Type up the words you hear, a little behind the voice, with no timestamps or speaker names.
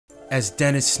as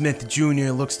Dennis Smith Jr.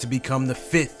 looks to become the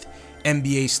 5th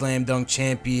NBA Slam Dunk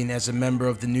champion as a member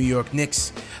of the New York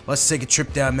Knicks. Let's take a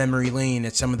trip down memory lane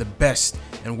at some of the best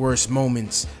and worst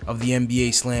moments of the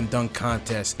NBA Slam Dunk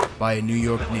contest by a New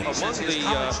York Knick. Among the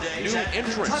new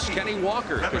entrants, Kenny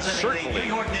Walker was certainly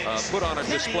put on a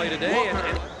display today.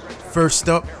 First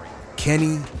up,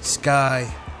 Kenny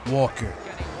Sky Walker.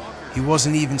 He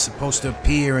wasn't even supposed to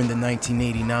appear in the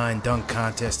 1989 dunk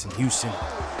contest in Houston,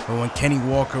 but when Kenny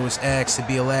Walker was asked to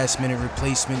be a last-minute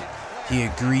replacement, he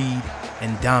agreed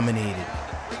and dominated.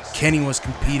 Kenny was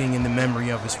competing in the memory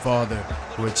of his father,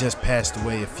 who had just passed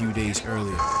away a few days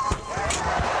earlier.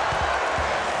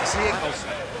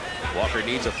 Walker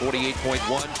needs a 48.1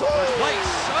 for first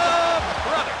place. Oh,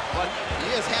 brother! But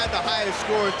he has had the highest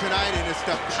score tonight, and it's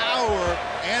the power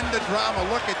and the drama.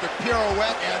 Look at the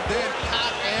pirouette and then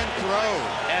cock and throw.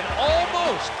 And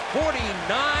almost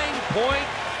 49.5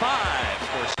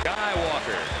 for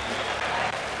Skywalker.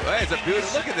 Well, it's a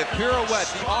beautiful, look at the pirouette.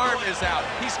 The arm is out.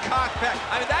 He's cocked back.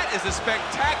 I mean, that is a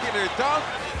spectacular dunk.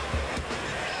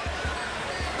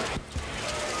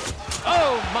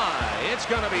 Oh my, it's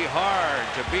going to be hard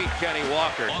to beat Kenny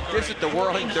Walker. Gives it the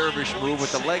whirling dervish move with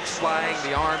the legs flying,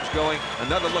 the arms going.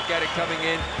 Another look at it coming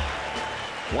in.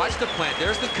 Watch the plant.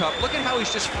 There's the cup. Look at how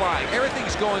he's just flying.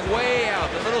 Everything's going way out.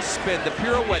 The little spin, the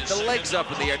pirouette, the legs up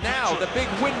in the air. Now the big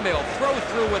windmill, throw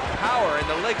through with power, and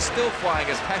the legs still flying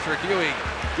as Patrick Ewing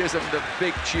gives him the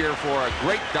big cheer for a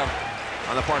great dunk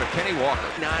on the part of Kenny Walker.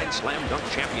 9 Slam Dunk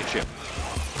Championship.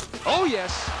 Oh,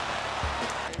 yes.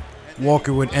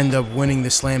 Walker would end up winning the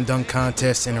Slam Dunk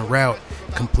contest in a rout,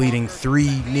 completing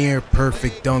 3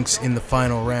 near-perfect dunks in the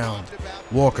final round.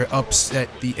 Walker upset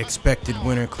the expected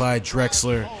winner Clyde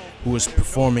Drexler, who was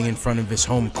performing in front of his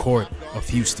home court of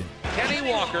Houston. Kenny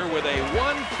Walker with a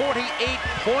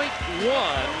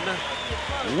 148.1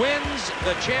 wins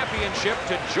the championship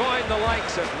to join the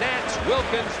likes of Nance,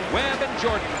 Wilkins, Webb, and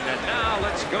Jordan. And now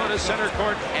let's go to center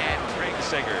court and Craig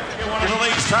Sager. One of the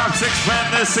league's top 6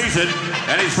 men this season,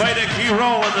 and he's played a key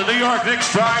role in the New York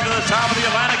Knicks drive to the top of the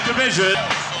Atlantic Division,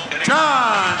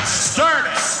 John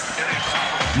Starks.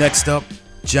 Next up,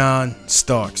 John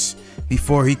Starks.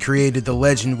 Before he created the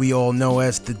legend we all know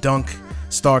as the Dunk,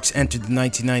 Starks entered the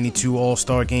 1992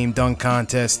 All-Star Game dunk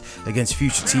contest against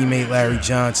future teammate Larry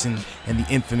Johnson and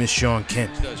the infamous Sean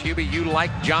Kemp. Hubie, you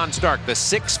like John Stark, the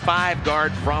 6'5"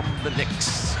 guard from the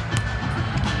Knicks.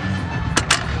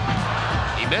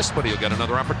 He missed, but he'll get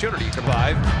another opportunity to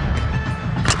live.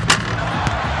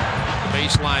 The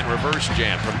baseline reverse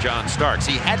jam from John Starks.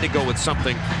 He had to go with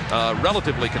something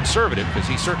relatively conservative because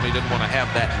he certainly didn't want to have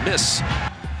that miss.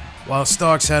 While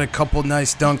Starks had a couple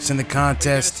nice dunks in the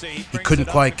contest, he couldn't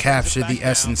quite capture the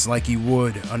essence like he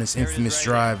would on his infamous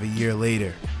drive a year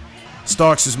later.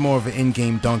 Starks was more of an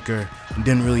in-game dunker and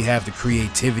didn't really have the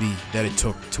creativity that it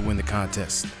took to win the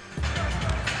contest.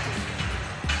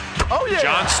 Oh yeah!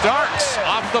 John Starks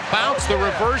off the bounce, the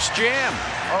reverse jam.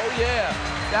 Oh yeah,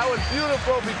 that was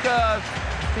beautiful because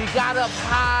he got up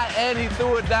high and he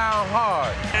threw it down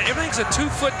hard. Everything's a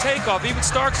 2-foot takeoff. Even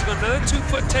Starks is another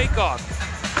 2-foot takeoff.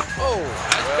 Oh,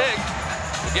 that's big.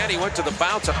 Again, he went to the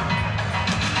bounce.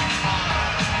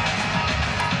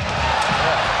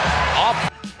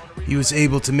 He was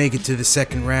able to make it to the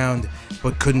second round,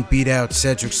 but couldn't beat out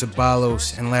Cedric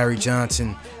Ceballos and Larry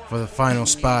Johnson for the final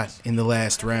spot in the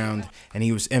last round, and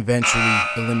he was eventually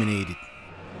eliminated.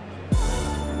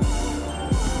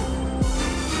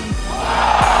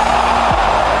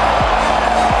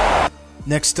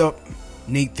 Next up,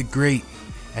 Nate the Great.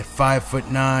 At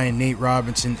 5'9", Nate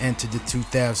Robinson entered the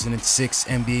 2006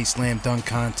 NBA Slam Dunk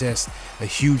Contest, a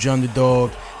huge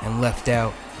underdog, and left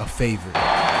out a favorite.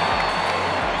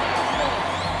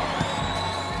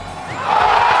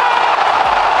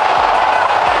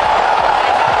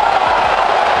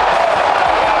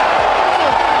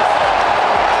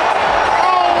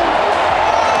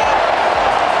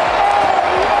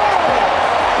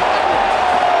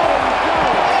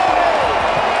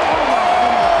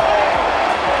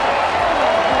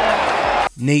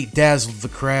 Nate dazzled the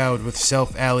crowd with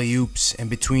self alley-oops and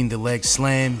between the leg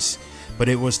slams, but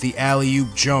it was the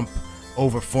alley-oop jump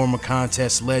over former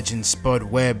contest legend Spud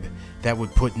Webb that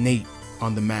would put Nate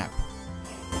on the map.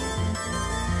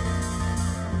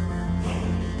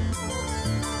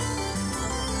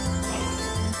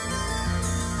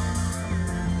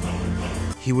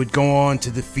 He would go on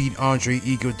to defeat Andre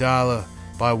Iguodala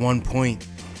by 1 point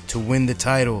to win the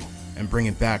title and bring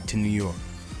it back to New York.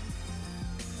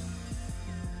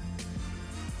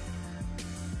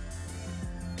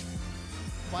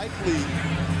 Mike Lee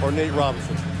or Nate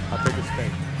Robinson? I think it's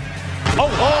Nate. Oh!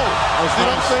 See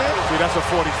what I'm saying? See, that's a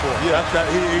 44. Yeah,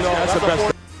 that's the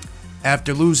best.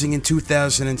 After losing in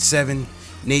 2007,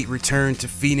 Nate returned to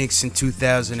Phoenix in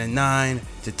 2009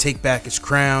 to take back his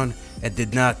crown and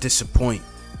did not disappoint.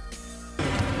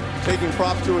 Taking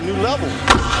props to a new level.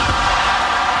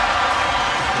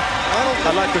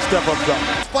 I'd like to step up dunk.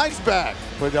 Spike's back.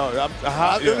 But no, it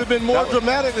would have been more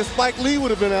dramatic if Spike Lee would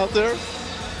have been out there.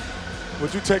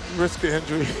 Would you take the risk of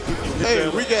injury? Hey,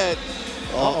 we got.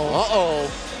 Uh-oh.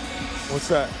 What's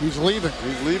that? He's leaving.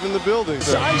 He's leaving the building.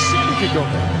 I said he could go.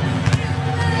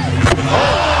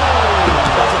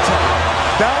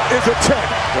 That is a 10.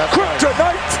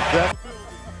 Kryptonite.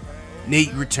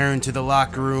 Nate returned to the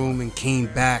locker room and came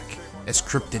back as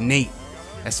Kryptonite.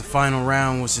 As the final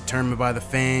round was determined by the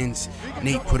fans,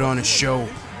 Nate put on a show,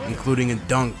 including a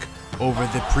dunk over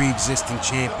the pre-existing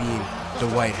champion,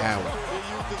 Dwight Howard.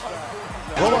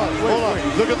 Hold on.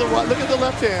 Look at the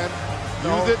left hand.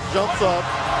 Use it, jumps up.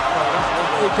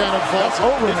 He kind of vaults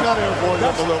over. He's not airborne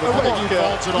up a little bit. I think he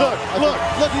vaults it off.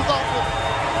 Look, he's off it.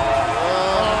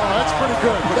 That's pretty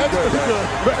good.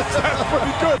 That's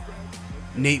pretty good.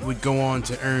 Nate would go on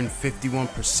to earn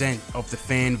 51% of the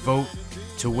fan vote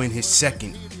to win his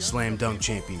second Slam Dunk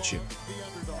Championship.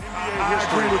 I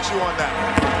agree with you on that.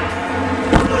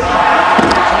 I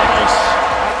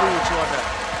agree with you on that.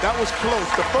 That was close.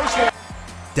 The first one.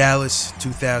 Dallas,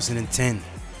 2010.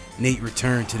 Nate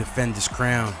returned to defend his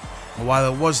crown. And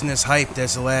while it wasn't as hyped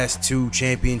as the last two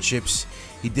championships,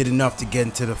 he did enough to get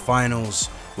into the finals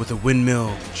with a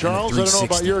windmill. Charles, I don't know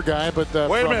about your guy, but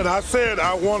wait a minute. I said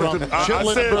I wanted to.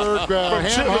 Chitlensburg,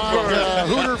 Hamhog,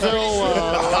 Hooterville.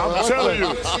 I'm telling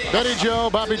you. Betty Joe,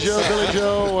 Bobby Joe, Billy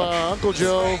Joe, Uncle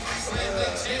Joe.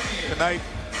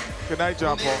 Good night,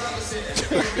 John Paul.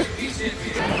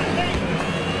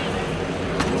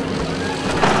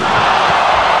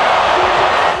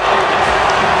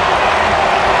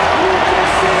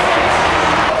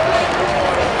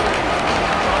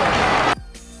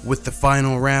 With the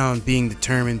final round being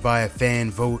determined by a fan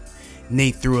vote,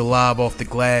 Nate threw a lob off the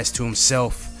glass to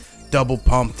himself, double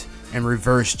pumped, and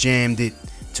reverse jammed it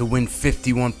to win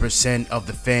 51% of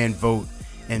the fan vote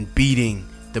and beating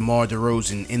DeMar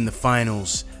DeRozan in the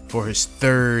finals for his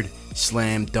third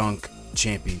Slam Dunk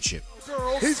Championship.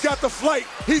 He's got the flight.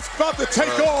 He's about to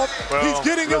take off. He's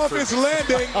getting off his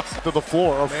landing. To the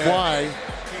floor or fly.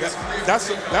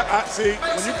 See,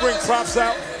 when you bring props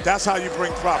out, that's how you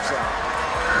bring props out.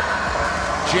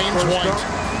 James White.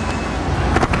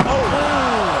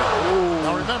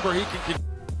 Now remember, he can.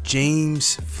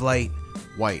 James Flight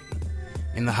White.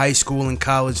 In the high school and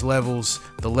college levels,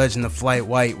 the legend of Flight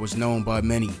White was known by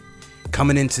many.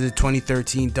 Coming into the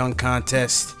 2013 dunk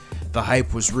contest, the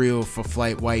hype was real for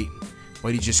Flight White,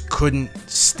 but he just couldn't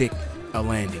stick a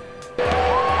landing. 1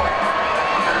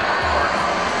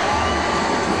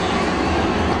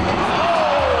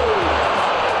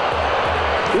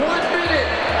 minute,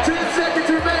 10 seconds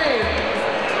remain.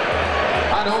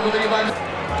 I don't believe I.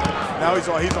 Now he's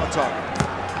on top.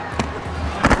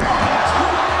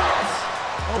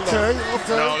 Okay.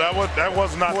 No, that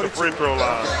was not the free throw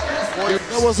line.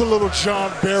 That was a little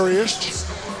John Barry-ish.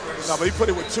 No, but he put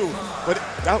it with 2. But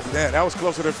that was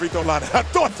closer to the free throw line than I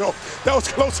thought, though. That was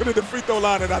closer to the free throw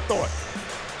line than I thought.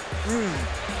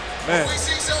 Man,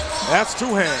 that's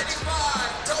 2 hands.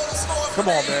 Come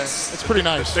on, man. It's pretty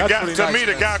nice. The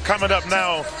guy coming up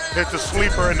now is the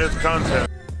sleeper in this contest.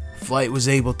 Flight was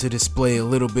able to display a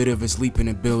little bit of his leaping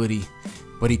ability,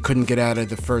 but he couldn't get out of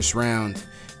the first round,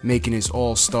 making his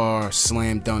all-star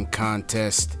slam dunk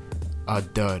contest a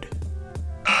dud.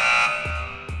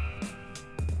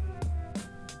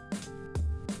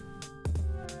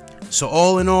 So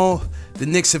all in all, the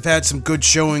Knicks have had some good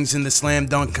showings in the slam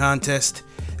dunk contest,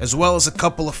 as well as a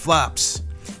couple of flops.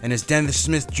 And as Dennis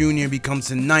Smith Jr. becomes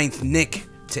the 9th Knick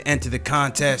to enter the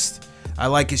contest, I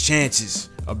like his chances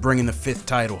of bringing the 5th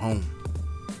title home.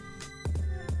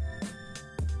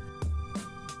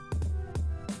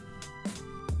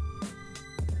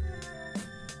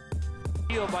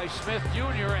 By Smith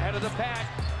Jr. ahead of the pack.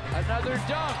 Another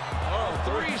dunk.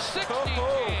 360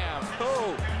 jam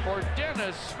for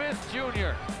Dennis Smith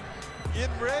Jr.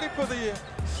 Getting ready for the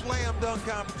slam dunk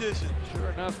competition.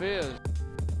 Sure enough is.